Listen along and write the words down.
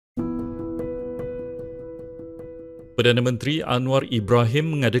Perdana Menteri Anwar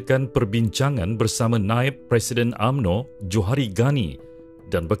Ibrahim mengadakan perbincangan bersama Naib Presiden UMNO, Johari Ghani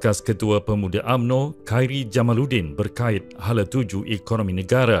dan bekas ketua Pemuda Umno, Khairy Jamaluddin berkait hala tuju ekonomi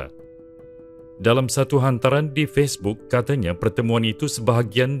negara. Dalam satu hantaran di Facebook, katanya pertemuan itu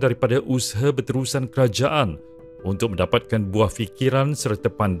sebahagian daripada usaha berterusan kerajaan untuk mendapatkan buah fikiran serta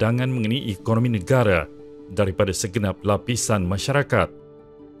pandangan mengenai ekonomi negara daripada segenap lapisan masyarakat.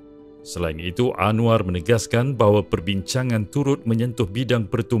 Selain itu, Anwar menegaskan bahawa perbincangan turut menyentuh bidang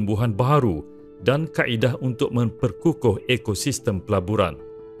pertumbuhan baharu dan kaedah untuk memperkukuh ekosistem pelaburan.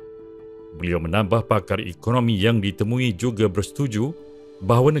 Beliau menambah pakar ekonomi yang ditemui juga bersetuju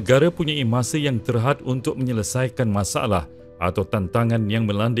bahawa negara punya masa yang terhad untuk menyelesaikan masalah atau tantangan yang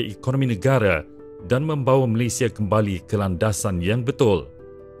melanda ekonomi negara dan membawa Malaysia kembali ke landasan yang betul.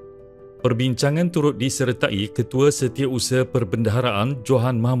 Perbincangan turut disertai Ketua Setiausaha Perbendaharaan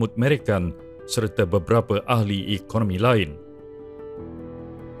Johan Mahmud Merikan serta beberapa ahli ekonomi lain.